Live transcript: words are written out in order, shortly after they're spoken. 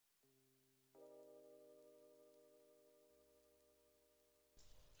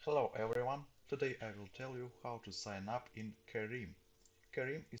Hello everyone, today I will tell you how to sign up in Careem.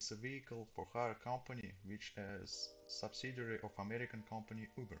 Careem is a vehicle for hire company which is subsidiary of American company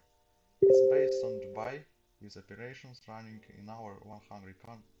Uber. It's based on Dubai with operations running in over 100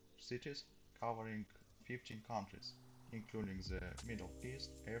 cities covering 15 countries, including the Middle East,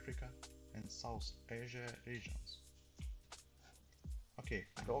 Africa and South Asia regions. Okay,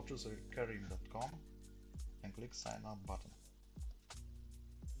 go to the careem.com and click sign up button.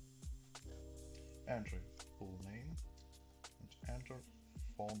 Enter full name and enter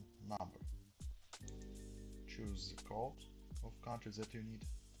phone number. Choose the code of country that you need.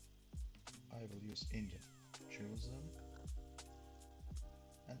 I will use India. Choose them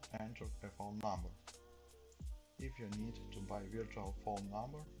and enter a phone number. If you need to buy virtual phone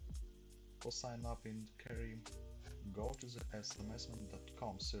number or sign up in Careem, go to the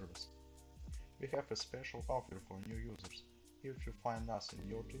SMS-MAN.com service. We have a special offer for new users. If you find us in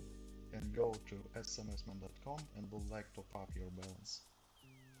YouTube and go to SMS-MAN.com and would like to top up your balance,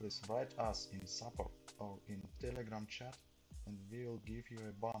 please write us in support or in Telegram chat and we will give you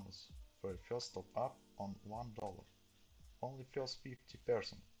a bonus for a first top up on $1. Only first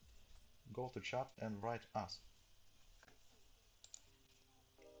 50%. Go to chat and write us.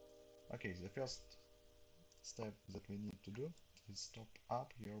 Okay, the first step that we need to do is top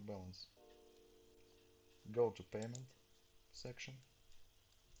up your balance. Go to payment section.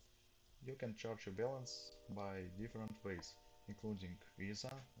 You can charge your balance by different ways, including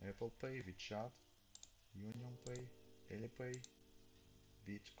Visa, Apple Pay, WeChat, Union Pay, Alipay,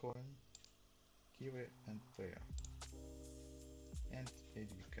 Bitcoin, Kiwi and Payer, and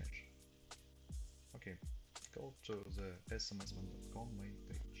ADB Cash. Okay, go to the SMS-MAN.com main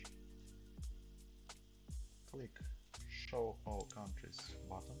page. Click Show All Countries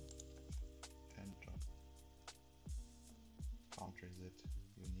button. Enter country that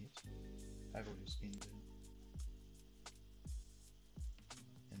you need. I will use India.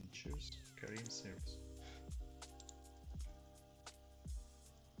 And choose Careem service.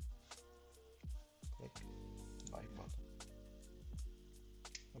 Click Buy button.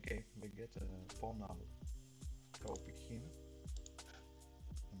 Okay, we get a phone number. Copy him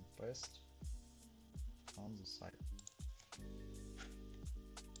and paste on the side.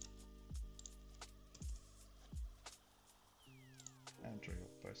 Enter your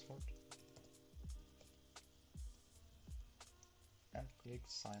password and click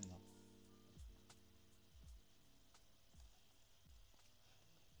sign up.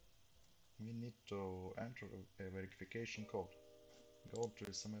 We need to enter a verification code. Go to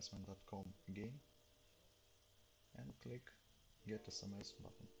SMS-MAN.com again and click get SMS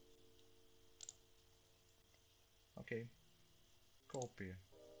button. Okay, copy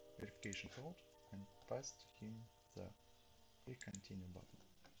verification code and paste him there. Click continue button.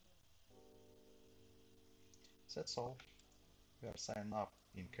 That's all. We are signed up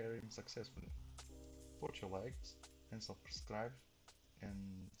in Careem successfully. Put your likes and subscribe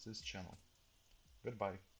in this channel. Goodbye.